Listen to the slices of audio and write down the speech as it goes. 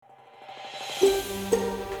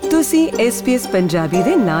ਤੁਸੀਂ SBS ਪੰਜਾਬੀ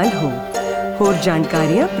ਦੇ ਨਾਲ ਹੋ। ਹੋਰ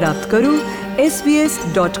ਜਾਣਕਾਰੀਆਂ ਪ੍ਰਾਪਤ ਕਰੋ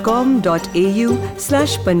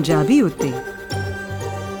sbs.com.au/punjabi ਉੱਤੇ।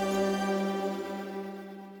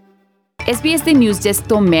 SBS ਦੇ ਨਿਊਜ਼ ਡੈਸਕ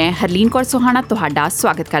ਤੋਂ ਮੈਂ ਹਰਲੀਨ ਕੌਰ ਸੁਹਾਣਾ ਤੁਹਾਡਾ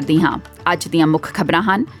ਸਵਾਗਤ ਕਰਦੀ ਹਾਂ। ਅੱਜ ਦੀਆਂ ਮੁੱਖ ਖਬਰਾਂ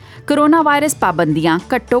ਹਨ। ਕੋਰੋਨਾ ਵਾਇਰਸ ਪਾਬੰਦੀਆਂ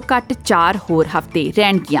ਘੱਟੋ-ਘੱਟ 4 ਹੋਰ ਹਫ਼ਤੇ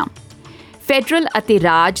ਰਹਿਣਗੀਆਂ। ਫੈਡਰਲ ਅਤੇ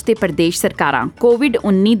ਰਾਜ ਤੇ ਪ੍ਰਦੇਸ਼ ਸਰਕਾਰਾਂ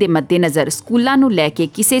ਕੋਵਿਡ-19 ਦੇ ਮੱਦੇਨਜ਼ਰ ਸਕੂਲਾਂ ਨੂੰ ਲੈ ਕੇ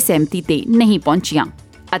ਕਿਸੇ ਸਹਿਮਤੀ ਤੇ ਨਹੀਂ ਪਹੁੰਚੀਆਂ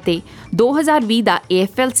ਅਤੇ 2020 ਦਾ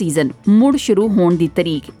AFL ਸੀਜ਼ਨ ਮੁੜ ਸ਼ੁਰੂ ਹੋਣ ਦੀ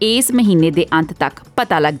ਤਰੀਕ ਇਸ ਮਹੀਨੇ ਦੇ ਅੰਤ ਤੱਕ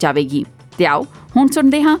ਪਤਾ ਲੱਗ ਜਾਵੇਗੀ। ਤੇ ਆਓ ਹੁਣ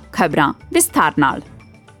ਸੁਣਦੇ ਹਾਂ ਖਬਰਾਂ ਵਿਸਥਾਰ ਨਾਲ।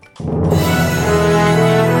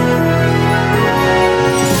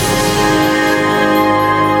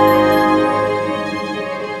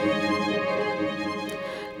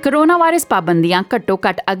 ਕੋਰੋਨਾ ਵਾਇਰਸ ਪਾਬੰਦੀਆਂ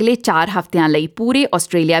ਘੱਟੋ-ਘੱਟ ਅਗਲੇ 4 ਹਫ਼ਤਿਆਂ ਲਈ ਪੂਰੇ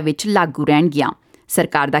ਆਸਟ੍ਰੇਲੀਆ ਵਿੱਚ ਲਾਗੂ ਰਹਿਣਗੀਆਂ।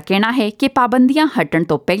 ਸਰਕਾਰ ਦਾ ਕਹਿਣਾ ਹੈ ਕਿ ਪਾਬੰਦੀਆਂ ਹਟਣ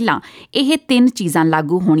ਤੋਂ ਪਹਿਲਾਂ ਇਹ 3 ਚੀਜ਼ਾਂ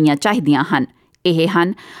ਲਾਗੂ ਹੋਣੀਆਂ ਚਾਹੀਦੀਆਂ ਹਨ। ਇਹ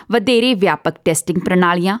ਹਨ ਵਧੇਰੇ ਵਿਆਪਕ ਟੈਸਟਿੰਗ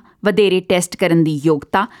ਪ੍ਰਣਾਲੀਆਂ, ਵਧੇਰੇ ਟੈਸਟ ਕਰਨ ਦੀ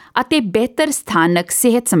ਯੋਗਤਾ ਅਤੇ ਬਿਹਤਰ ਸਥਾਨਕ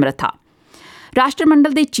ਸਿਹਤ ਸਮਰੱਥਾ।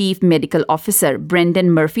 ਰਾਸ਼ਟਰਮੰਡਲ ਦੇ chief medical officer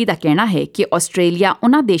Brandon Murphy ਦਾ ਕਹਿਣਾ ਹੈ ਕਿ ਆਸਟ੍ਰੇਲੀਆ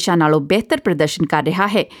ਉਨ੍ਹਾਂ ਦੇਸ਼ਾਂ ਨਾਲੋਂ ਬਿਹਤਰ ਪ੍ਰਦਰਸ਼ਨ ਕਰ ਰਿਹਾ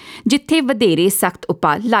ਹੈ ਜਿੱਥੇ ਵਧੇਰੇ ਸਖਤ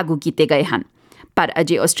ਉਪਾਅ ਲਾਗੂ ਕੀਤੇ ਗਏ ਹਨ। ਪਰ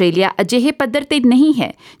ਅਜੇ ਆਸਟ੍ਰੇਲੀਆ ਅਜਿਹੇ ਪੱਧਰ ਤੇ ਨਹੀਂ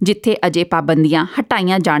ਹੈ ਜਿੱਥੇ ਅਜੇ ਪਾਬੰਦੀਆਂ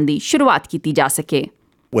ਹਟਾਈਆਂ ਜਾਣ ਦੀ ਸ਼ੁਰੂਆਤ ਕੀਤੀ ਜਾ ਸਕੇ।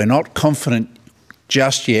 We're not confident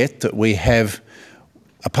just yet that we have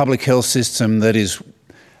a public health system that is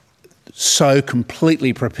so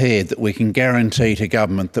completely prepared that we can guarantee to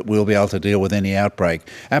government that we'll be able to deal with any outbreak.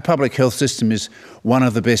 Our public health system is one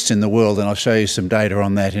of the best in the world, and I'll show you some data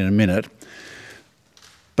on that in a minute.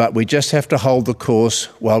 But we just have to hold the course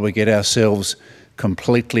while we get ourselves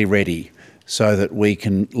completely ready, so that we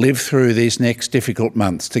can live through these next difficult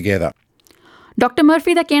months together. Doctor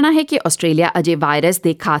Murphy ਦਾ ਕਹਿਣਾ ਹੈ ਕਿ Australia ਅਜੇ virus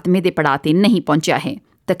ਦੇ ਖਾਤਮੇ ਦੇ ਪੜਾਅ ਤੇ ਨਹੀਂ ਪਹੁੰਚਿਆ ਹੈ।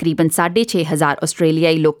 ਤਕਰੀਬਨ 6,500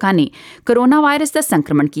 ਆਸਟ੍ਰੇਲੀਆਈ ਲੋਕਾਂ ਨੇ ਕੋਰੋਨਾ ਵਾਇਰਸ ਦਾ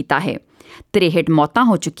ਸੰਕਰਮਣ ਕੀਤਾ ਹੈ। 63 ਮੌਤਾਂ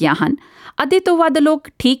ਹੋ ਚੁੱਕੀਆਂ ਹਨ। ਅੱਧੇ ਤੋਂ ਵੱਧ ਲੋਕ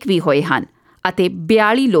ਠੀਕ ਵੀ ਹੋਏ ਹਨ ਅਤੇ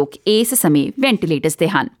 42 ਲੋਕ ਇਸ ਸਮੇਂ ਵੈਂਟੀਲੇਟਰਸ ਤੇ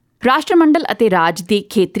ਹਨ। ਰਾਸ਼ਟਰਮੰਡਲ ਅਤੇ ਰਾਜ ਦੀ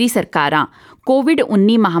ਖੇਤਰੀ ਸਰਕਾਰਾਂ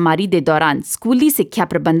ਕੋਵਿਡ-19 ਮਹਾਮਾਰੀ ਦੇ ਦੌਰਾਨ ਸਕੂਲੀ ਸਿੱਖਿਆ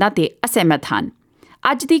ਪ੍ਰਬੰਧਾਂ ਤੇ ਅਸਹਿਮਤ ਹਨ।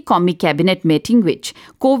 ਅੱਜ ਦੀ ਕੌਮੀ ਕੈਬਨਿਟ ਮੀਟਿੰਗ ਵਿੱਚ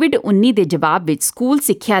ਕੋਵਿਡ-19 ਦੇ ਜਵਾਬ ਵਿੱਚ ਸਕੂਲ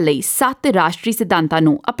ਸਿੱਖਿਆ ਲਈ 7 ਰਾਸ਼ਟਰੀ ਸਿਧਾਂਤਾਂ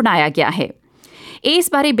ਨੂੰ ਅਪਣਾਇਆ ਗਿਆ ਹੈ। ਇਸ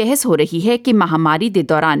ਬਾਰੇ ਬਹਿਸ ਹੋ ਰਹੀ ਹੈ ਕਿ ਮਹਾਮਾਰੀ ਦੇ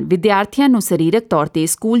ਦੌਰਾਨ ਵਿਦਿਆਰਥੀਆਂ ਨੂੰ ਸਰੀਰਕ ਤੌਰ ਤੇ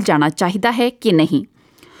ਸਕੂਲ ਜਾਣਾ ਚਾਹੀਦਾ ਹੈ ਕਿ ਨਹੀਂ।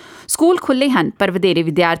 ਸਕੂਲ ਖੁੱਲ੍ਹੇ ਹਨ ਪਰ ਵਧੇਰੇ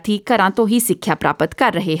ਵਿਦਿਆਰਥੀ ਘਰਾਂ ਤੋਂ ਹੀ ਸਿੱਖਿਆ ਪ੍ਰਾਪਤ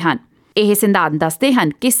ਕਰ ਰਹੇ ਹਨ। ਇਹ ਸਿਧਾਂਤ ਦੱਸਦੇ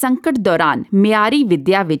ਹਨ ਕਿ ਸੰਕਟ ਦੌਰਾਨ ਮਿਆਰੀ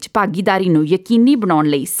ਵਿੱਦਿਆ ਵਿੱਚ ਭਾਗੀਦਾਰੀ ਨੂੰ ਯਕੀਨੀ ਬਣਾਉਣ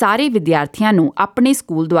ਲਈ ਸਾਰੇ ਵਿਦਿਆਰਥੀਆਂ ਨੂੰ ਆਪਣੇ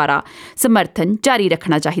ਸਕੂਲ ਦੁਆਰਾ ਸਮਰਥਨ ਜਾਰੀ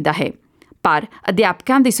ਰੱਖਣਾ ਚਾਹੀਦਾ ਹੈ, ਪਰ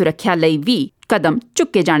ਅਧਿਆਪਕਾਂ ਦੀ ਸੁਰੱਖਿਆ ਲਈ ਵੀ ਕਦਮ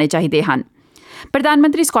ਚੁੱਕੇ ਜਾਣੇ ਚਾਹੀਦੇ ਹਨ। ਪ੍ਰਧਾਨ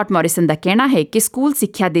ਮੰਤਰੀ ਸਕਾਟ ਮੋਰਿਸਨ ਦਾ ਕਹਿਣਾ ਹੈ ਕਿ ਸਕੂਲ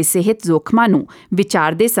ਸਿੱਖਿਆ ਦੇ ਸਿਹਤ ਜੋਖਮਾਂ ਨੂੰ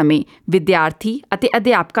ਵਿਚਾਰਦੇ ਸਮੇਂ ਵਿਦਿਆਰਥੀ ਅਤੇ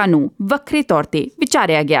ਅਧਿਆਪਕਾਂ ਨੂੰ ਵੱਖਰੇ ਤੌਰ ਤੇ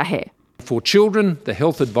ਵਿਚਾਰਿਆ ਗਿਆ ਹੈ। For children, the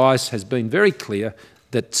health advice has been very clear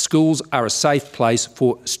that schools are a safe place for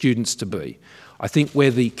students to be. I think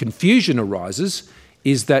where the confusion arises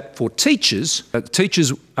is that for teachers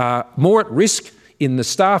are more at risk in the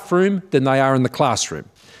staff room than they are in the classroom.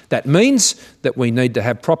 That means that we need to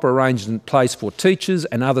have proper arrangements in place for teachers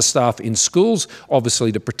and other staff in schools, obviously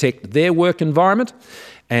to protect their work environment,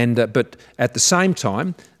 but at the same time,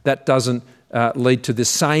 that doesn't lead to the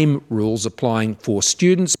same rules applying for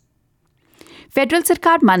students. Federal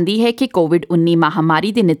ਸਰਕਾਰ ਮੰਨਦੀ ਹੈ ਕਿ ਕੋਵਿਡ-19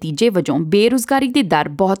 ਮਹਾਮਾਰੀ ਦੇ ਨਤੀਜੇ ਵਜੋਂ ਬੇਰੁਜ਼ਗਾਰੀ ਦੀ ਦਰ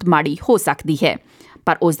ਬਹੁਤ ਮਾੜੀ ਹੋ ਸਕਦੀ ਹੈ,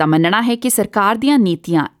 ਪਰ ਉਸ ਦਾ ਮੰਨਣਾ ਹੈ ਕਿ ਸਰਕਾਰ ਦੀਆਂ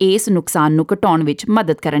ਨੀਤੀਆਂ ਇਸ ਨੁਕਸਾਨ ਨੂੰ ਘਟਾਉਣ ਵਿੱਚ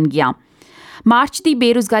ਮਦਦ ਕਰਨਗੀਆਂ। ਮਾਰਚ ਦੀ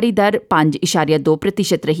ਬੇਰੁਜ਼ਗਾਰੀ ਦਰ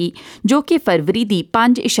 5.2% ਰਹੀ, ਜੋ ਕਿ ਫਰਵਰੀ ਦੀ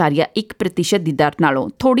 5.1% ਦੀ ਦਰ ਨਾਲੋਂ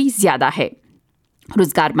ਥੋੜ੍ਹੀ ਜ਼ਿਆਦਾ ਹੈ।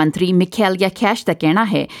 ਰੁਜ਼ਗਾਰ ਮੰਤਰੀ ਮਿਖੇਲ ਯਾਖੈਸ਼ ਦਾ ਕਹਿਣਾ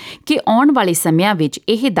ਹੈ ਕਿ ਆਉਣ ਵਾਲੇ ਸਮਿਆਂ ਵਿੱਚ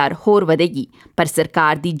ਇਹ ਦਰ ਹੋਰ ਵਧੇਗੀ, ਪਰ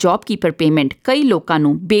ਸਰਕਾਰ ਦੀ ਜੌਬ ਕੀਪਰ ਪੇਮੈਂਟ ਕਈ ਲੋਕਾਂ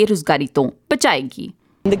ਨੂੰ ਬੇਰੁਜ਼ਗਾਰੀ ਤੋਂ ਬਚਾਏਗੀ।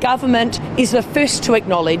 The government is the first to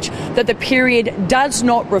acknowledge that the period does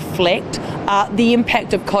not reflect the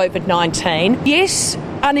impact of COVID-19. Yes,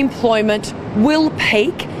 unemployment will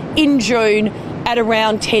peak in June at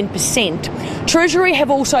around 10%. Treasury have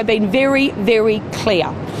also been very, very clear.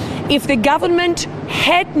 If the government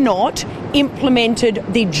had not implemented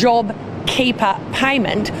the job keeper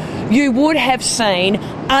payment, you would have seen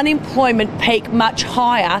unemployment peak much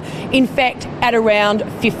higher, in fact at around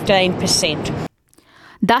 15%.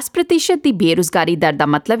 10% ਦੀ ਬੇਰੁਜ਼ਗਾਰੀ ਦਰ ਦਾ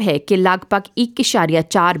ਮਤਲਬ ਹੈ ਕਿ ਲਗਭਗ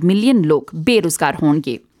 1.4 million ਲੋਕ ਬੇਰੁਜ਼ਗਾਰ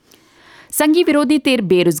ਹੋਣਗੇ। ਸੰਘੀ ਵਿਰੋਧੀ ਧਿਰ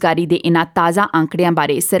ਬੇਰੁਜ਼ਗਾਰੀ ਦੇ ਇਨ੍ਹਾਂ ਤਾਜ਼ਾ ਅੰਕੜਿਆਂ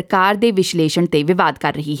ਬਾਰੇ ਸਰਕਾਰ ਦੇ ਵਿਸ਼ਲੇਸ਼ਣ ਤੇ ਵਿਵਾਦ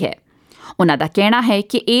ਕਰ ਰਹੀ ਹੈ। ਉਨ੍ਹਾਂ ਦਾ ਕਹਿਣਾ ਹੈ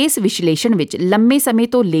ਕਿ ਇਸ ਵਿਸ਼ਲੇਸ਼ਣ ਵਿੱਚ ਲੰਮੇ ਸਮੇਂ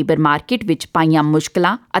ਤੋਂ ਲੇਬਰ ਮਾਰਕੀਟ ਵਿੱਚ ਪਾਈਆਂ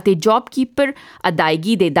ਮੁਸ਼ਕਲਾਂ ਅਤੇ ਜੌਬ ਕੀਪਰ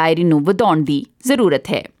ਅਦਾਇਗੀ ਦੇ ਦਾਇਰੇ ਨੂੰ ਵਧਾਉਣ ਦੀ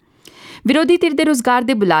ਜ਼ਰੂਰਤ ਹੈ। ਵਿਰੋਧੀ ਧਿਰ ਦੇ ਰੁਜ਼ਗਾਰ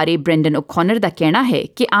ਦੇ ਬੁਲਾਰੇ ਬ੍ਰੈਂਡਨ ਓਕੋਨਰ ਦਾ ਕਹਿਣਾ ਹੈ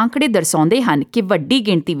ਕਿ ਆંકੜੇ ਦਰਸਾਉਂਦੇ ਹਨ ਕਿ ਵੱਡੀ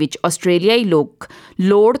ਗਿਣਤੀ ਵਿੱਚ ਆਸਟ੍ਰੇਲੀਆਈ ਲੋਕ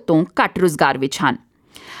ਲੋੜ ਤੋਂ ਘੱਟ ਰੁਜ਼ਗਾਰ ਵਿੱਚ ਹਨ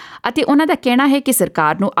ਅਤੇ ਉਹਨਾਂ ਦਾ ਕਹਿਣਾ ਹੈ ਕਿ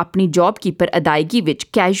ਸਰਕਾਰ ਨੂੰ ਆਪਣੀ ਜੌਬ ਕੀਪਰ ਅਦਾਇਗੀ ਵਿੱਚ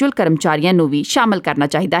ਕੈਜੂਅਲ ਕਰਮਚਾਰੀਆਂ ਨੂੰ ਵੀ ਸ਼ਾਮਲ ਕਰਨਾ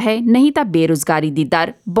ਚਾਹੀਦਾ ਹੈ, ਨਹੀਂ ਤਾਂ ਬੇਰੁਜ਼ਗਾਰੀ ਦੀ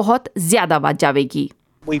ਦਰ ਬਹੁਤ ਜ਼ਿਆਦਾ ਵੱਧ ਜਾਵੇਗੀ।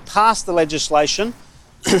 We passed the legislation,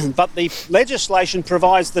 but the legislation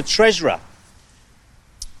provides the Treasurer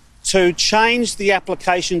to change the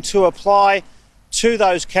application to apply to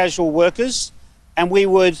those casual workers, and we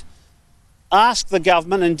would ask the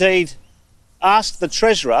government, indeed ask the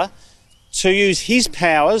Treasurer, to use his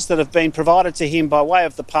powers that have been provided to him by way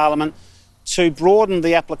of the Parliament to broaden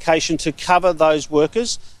the application to cover those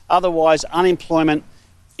workers. Otherwise, unemployment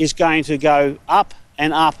is going to go up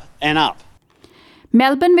and up and up.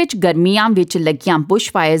 Melbourne ਵਿੱਚ ਗਰਮੀਆਂ ਵਿੱਚ ਲੱਗੀਆਂ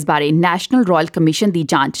ਬੁਸ਼ਫਾਇਰਜ਼ ਬਾਰੇ national royal commission ਦੀ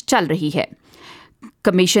ਜਾਂਚ ਚੱਲ ਰਹੀ ਹੈ।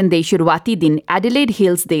 Commission ਦੇ ਸ਼ੁਰੂਆਤੀ ਦਿਨ ਐਡੀਲੇਡ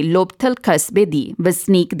ਹਿਲਸ ਦੇ ਲੋਬਥਲ ਕਸਬੇ ਦੀ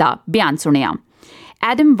ਵਸਨੀਕ ਦਾ ਬਿਆਨ ਸੁਣਿਆ।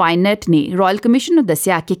 ਐਡਮ ਵਾਈਨਟ ਨੇ ਰਾਇਲ ਕਮਿਸ਼ਨ ਨੂੰ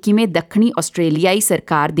ਦੱਸਿਆ ਕਿ ਕਿਵੇਂ ਦੱਖਣੀ ਆਸਟ੍ਰੇਲੀਆਈ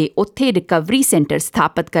ਸਰਕਾਰ ਦੇ ਉੱਥੇ ਰਿਕਵਰੀ ਸੈਂਟਰ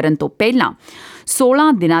ਸਥਾਪਿਤ ਕਰਨ ਤੋਂ ਪਹਿਲਾਂ 16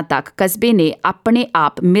 ਦਿਨਾਂ ਤੱਕ ਕਸਬੇ ਨੇ ਆਪਣੇ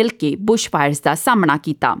ਆਪ ਮਿਲ ਕੇ ਬੁਸ਼ਫਾਇਰਜ਼ ਦਾ ਸਾਹਮਣਾ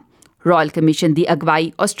ਕੀਤਾ। ਰਾਇਲ ਕਮਿਸ਼ਨ ਦੀ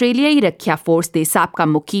ਅਗਵਾਈ ਆਸਟ੍ਰੇਲੀਆਈ ਰੱਖਿਆ ਫੋਰਸ ਦੇ ਸਾਬਕਾ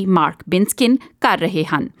ਮੁਖੀ ਮਾਰਕ ਬਿੰਸਕਿਨ ਕਰ ਰਹੇ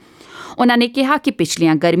ਹਨ। ਉਹਨਾਂ ਨੇ ਕਿਹਾ ਕਿ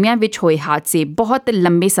ਪਿਛਲੀਆਂ ਗਰਮੀਆਂ ਵਿੱਚ ਹੋਏ ਹਾਦਸੇ ਬਹੁਤ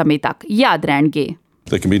ਲੰਬੇ ਸਮੇਂ ਤੱਕ ਯਾਦ ਰਹਿਣਗੇ।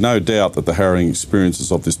 There can be no doubt that the harrowing experiences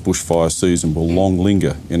of this bushfire season will long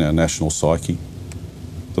linger in our national psyche.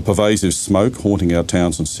 The pervasive smoke haunting our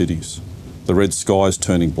towns and cities, the red skies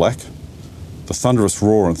turning black, the thunderous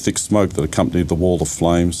roar and thick smoke that accompanied the wall of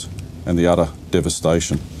flames, and the utter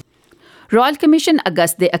devastation. Royal commission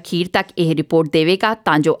ਅਗਸਤ ਦੇ ਅਖੀਰ ਤੱਕ ਇਹ report ਦੇਵੇਗਾ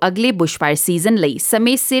ਤਾਂ ਜੋ ਅਗਲੇ bushfire season ਲਈ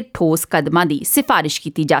ਸਮੇਂ ਸਿਰ ਠੋਸ ਕਦਮਾਂ ਦੀ ਸਿਫਾਰਿਸ਼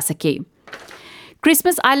ਕੀਤੀ ਜਾ ਸਕੇ।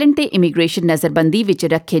 ਕ੍ਰਿਸਮਸ ਆਈਲੈਂਡ ਤੇ ਇਮੀਗ੍ਰੇਸ਼ਨ ਨਜ਼ਰਬੰਦੀ ਵਿੱਚ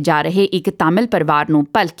ਰੱਖੇ ਜਾ ਰਹੇ ਇੱਕ ਤਾਮਿਲ ਪਰਿਵਾਰ ਨੂੰ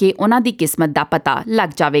ਭਲਕੇ ਉਹਨਾਂ ਦੀ ਕਿਸਮਤ ਦਾ ਪਤਾ ਲੱਗ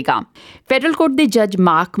ਜਾਵੇਗਾ। ਫੈਡਰਲ ਕੋਰਟ ਦੇ ਜੱਜ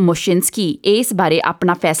ਮਾਰਕ ਮੋਸ਼ਿੰਸਕੀ ਇਸ ਬਾਰੇ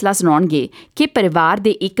ਆਪਣਾ ਫੈਸਲਾ ਸੁਣਾਉਣਗੇ ਕਿ ਪਰਿਵਾਰ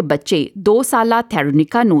ਦੇ ਇੱਕ ਬੱਚੇ 2 ਸਾਲਾ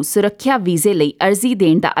ਥੈਰੋਨਿਕਾ ਨੂੰ ਸੁਰੱਖਿਆ ਵੀਜ਼ੇ ਲਈ ਅਰਜ਼ੀ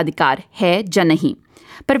ਦੇਣ ਦਾ ਅਧਿਕਾਰ ਹੈ ਜਾਂ ਨਹੀਂ।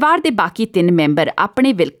 ਪਰਿਵਾਰ ਦੇ ਬਾਕੀ 3 ਮੈਂਬਰ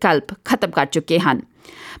ਆਪਣੇ ਵਿਕਲਪ ਖਤਮ ਕਰ ਚੁੱਕੇ ਹਨ।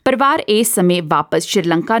 ਪਰਿਵਾਰ ਇਸ ਸਮੇਂ ਵਾਪਸ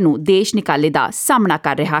ਸ਼੍ਰੀਲੰਕਾ ਨੂੰ ਦੇਸ਼ ਨਿਕਾਲੇ ਦਾ ਸਾਹਮਣਾ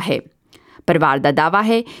ਕਰ ਰਿਹਾ ਹੈ। ਪਰਿਵਾਰ ਦਾ ਦਾਅਵਾ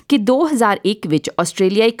ਹੈ ਕਿ 2001 ਵਿੱਚ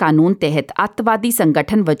ਆਸਟ੍ਰੇਲੀਆਈ ਕਾਨੂੰਨ ਤਹਿਤ ਅੱਤਵਾਦੀ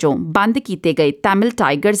ਸੰਗਠਨ ਵਜੋਂ ਬੰਦ ਕੀਤੇ ਗਏ ਤਾਮਿਲ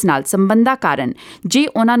ਟਾਈਗਰਸ ਨਾਲ ਸੰਬੰਧਾਂ ਕਾਰਨ ਜੇ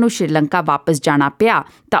ਉਹਨਾਂ ਨੂੰ ਸ਼੍ਰੀਲੰਕਾ ਵਾਪਸ ਜਾਣਾ ਪਿਆ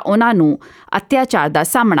ਤਾਂ ਉਹਨਾਂ ਨੂੰ ਅਤਿਆਚਾਰ ਦਾ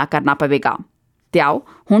ਸਾਹਮਣਾ ਕਰਨਾ ਪਵੇਗਾ। ਤੇ ਆਓ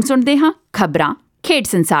ਹੁਣ ਸੁਣਦੇ ਹਾਂ ਖਬਰਾਂ ਖੇਡ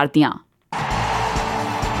ਸੰਸਾਰ ਦੀਆਂ।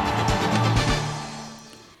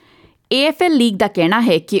 AFL ਲੀਗ ਦਾ ਕਹਿਣਾ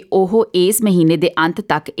ਹੈ ਕਿ ਉਹ ਇਸ ਮਹੀਨੇ ਦੇ ਅੰਤ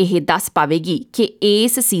ਤੱਕ ਇਹ ਦੱਸ ਪਾਵੇਗੀ ਕਿ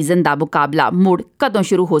ਇਸ ਸੀਜ਼ਨ ਦਾ ਮੁਕਾਬਲਾ ਮੁੜ ਕਦੋਂ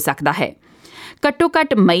ਸ਼ੁਰੂ ਹੋ ਸਕਦਾ ਹੈ। ਘੱਟੋ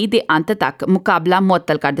ਘੱਟ ਮਈ ਦੇ ਅੰਤ ਤੱਕ ਮੁਕਾਬਲਾ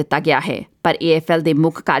ਮੁਅੱਤਲ ਕਰ ਦਿੱਤਾ ਗਿਆ ਹੈ, ਪਰ AFL ਦੇ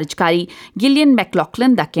ਮੁੱਖ ਕਾਰਜਕਾਰੀ ਗਿਲੀਅਨ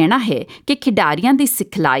ਮੈਕਲੌਕਲਨ ਦਾ ਕਹਿਣਾ ਹੈ ਕਿ ਖਿਡਾਰੀਆਂ ਦੀ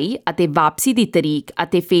ਸਿਖਲਾਈ ਅਤੇ ਵਾਪਸੀ ਦੀ ਤਰੀਕ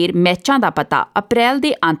ਅਤੇ ਫਿਰ ਮੈਚਾਂ ਦਾ ਪਤਾ ਅਪ੍ਰੈਲ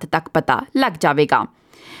ਦੇ ਅੰਤ ਤੱਕ ਪਤਾ ਲੱਗ ਜਾਵੇਗਾ।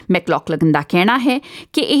 ਮੈਕਲੌਕਲਨ ਦਾ ਕਹਿਣਾ ਹੈ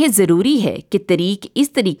ਕਿ ਇਹ ਜ਼ਰੂਰੀ ਹੈ ਕਿ ਤਰੀਕ ਇਸ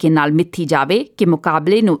ਤਰੀਕੇ ਨਾਲ ਮਿੱਥੀ ਜਾਵੇ ਕਿ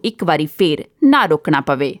ਮੁਕਾਬਲੇ ਨੂੰ ਇੱਕ ਵਾਰੀ ਫੇਰ ਨਾ ਰੋਕਣਾ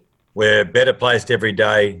ਪਵੇ। We're better placed every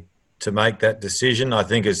day to make that decision. I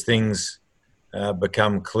think as things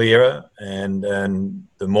become clearer and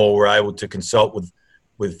the more we're able to consult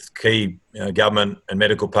with key government and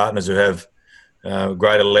medical partners who have a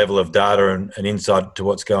greater level of data and insight to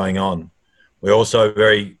what's going on. We're also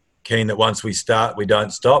very keen that once we start, we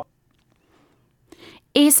don't stop.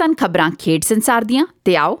 ਇਹ ਸਨ ਖਬਰਾਂ ਖੇਡ ਸੰਸਾਰ ਦੀਆਂ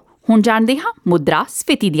ਤੇ ਆਓ ਹੁਣ ਜਾਣਦੇ ਹਾਂ ਮੁਦਰਾ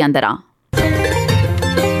ਸਫੀਤੀ ਦੀਆਂ ਦਰਾਂ।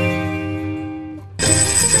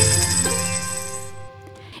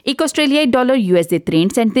 ਇੱਕ ਆਸਟ੍ਰੇਲੀਆਈ ਡਾਲਰ US ਦੇ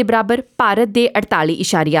 63 ਸੈਂਟ ਦੇ ਬਰਾਬਰ, ਭਾਰਤ ਦੇ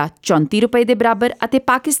 48.34 ਰੁਪਏ ਦੇ ਬਰਾਬਰ ਅਤੇ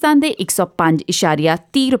ਪਾਕਿਸਤਾਨ ਦੇ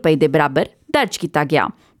 105.30 ਰੁਪਏ ਦੇ ਬਰਾਬਰ ਦਰਜ ਕੀਤਾ ਗਿਆ।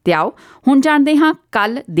 ਤੇ ਆਓ ਹੁਣ ਜਾਣਦੇ ਹਾਂ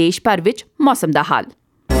ਕੱਲ੍ਹ ਦੇਸ਼ ਭਰ ਵਿੱਚ ਮੌਸਮ ਦਾ ਹਾਲ।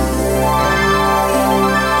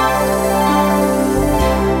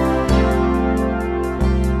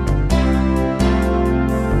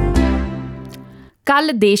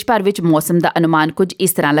 ਕੱਲ੍ਹ ਦੇਸ਼ ਭਰ ਵਿੱਚ ਮੌਸਮ ਦਾ ਅਨੁਮਾਨ ਕੁਝ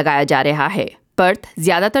ਇਸ ਤਰ੍ਹਾਂ ਲਗਾਇਆ ਜਾ ਰਿਹਾ ਹੈ। ਪਰਥ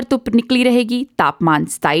ਜ਼ਿਆਦਾਤਰ ਧੁੱਪ ਨਿਕਲੀ ਰਹੇਗੀ, ਤਾਪਮਾਨ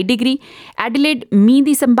 27 ਡਿਗਰੀ। ਐਡੀਲੇਡ ਮੀਂਹ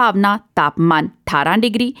ਦੀ ਸੰਭਾਵਨਾ, ਤਾਪਮਾਨ 18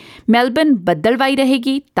 ਡਿਗਰੀ। ਮੈਲਬਨ ਬੱਦਲਵਾਈ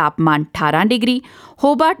ਰਹੇਗੀ, ਤਾਪਮਾਨ 18 ਡਿਗਰੀ।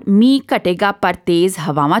 ਹੋਬਾਰਟ ਮੀਂਹ ਘਟੇਗਾ ਪਰ ਤੇਜ਼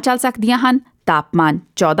ਹਵਾਵਾਂ ਚੱਲ ਸਕਦੀਆਂ ਹਨ, ਤਾਪਮਾਨ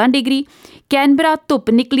 14 ਡਿਗਰੀ। ਕੈਨਬਰਾ ਧੁੱਪ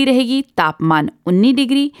ਨਿਕਲੀ ਰਹੇਗੀ, ਤਾਪਮਾਨ 19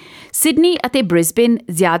 ਡਿਗਰੀ। ਸਿਡਨੀ ਅਤੇ ਬ੍ਰਿਸਬੇਨ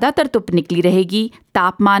ਜ਼ਿਆਦਾਤਰ ਧੁੱਪ ਨਿਕਲੀ ਰਹੇਗੀ,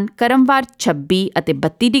 ਤਾਪਮਾਨ ਕ੍ਰਮਵਾਰ 26 ਅਤੇ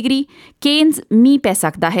 32 ਡਿਗਰੀ। ਕੇਨਜ਼ ਮੀਂਹ ਪੈ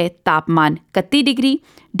ਸਕਦਾ ਹੈ, ਤਾਪਮਾਨ 31 ਡਿਗਰੀ।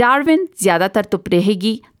 ਡਾਰਵਿਨ ਜ਼ਿਆਦਾਤਰ ਧੁੱਪ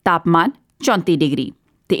ਰਹੇਗੀ, ਤਾਪਮਾਨ 34 ਡਿਗਰੀ।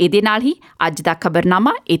 ਤੇ ਇਹਦੇ ਨਾਲ ਹੀ ਅੱਜ ਦਾ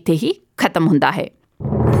ਖਬਰਨਾਮਾ ਇੱਥੇ ਹੀ ਖਤਮ ਹੁੰਦਾ ਹੈ।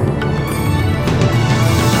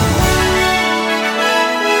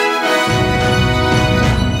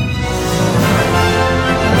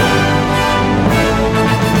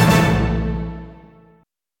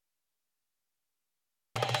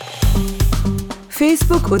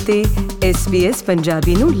 ਉਤੇ SBS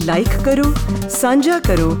ਪੰਜਾਬੀ ਨੂੰ ਲਾਈਕ ਕਰੋ, ਸਾਂਝਾ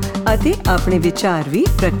ਕਰੋ ਅਤੇ ਆਪਣੇ ਵਿਚਾਰ ਵੀ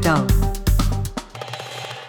ਪ੍ਰਗਟਾਓ।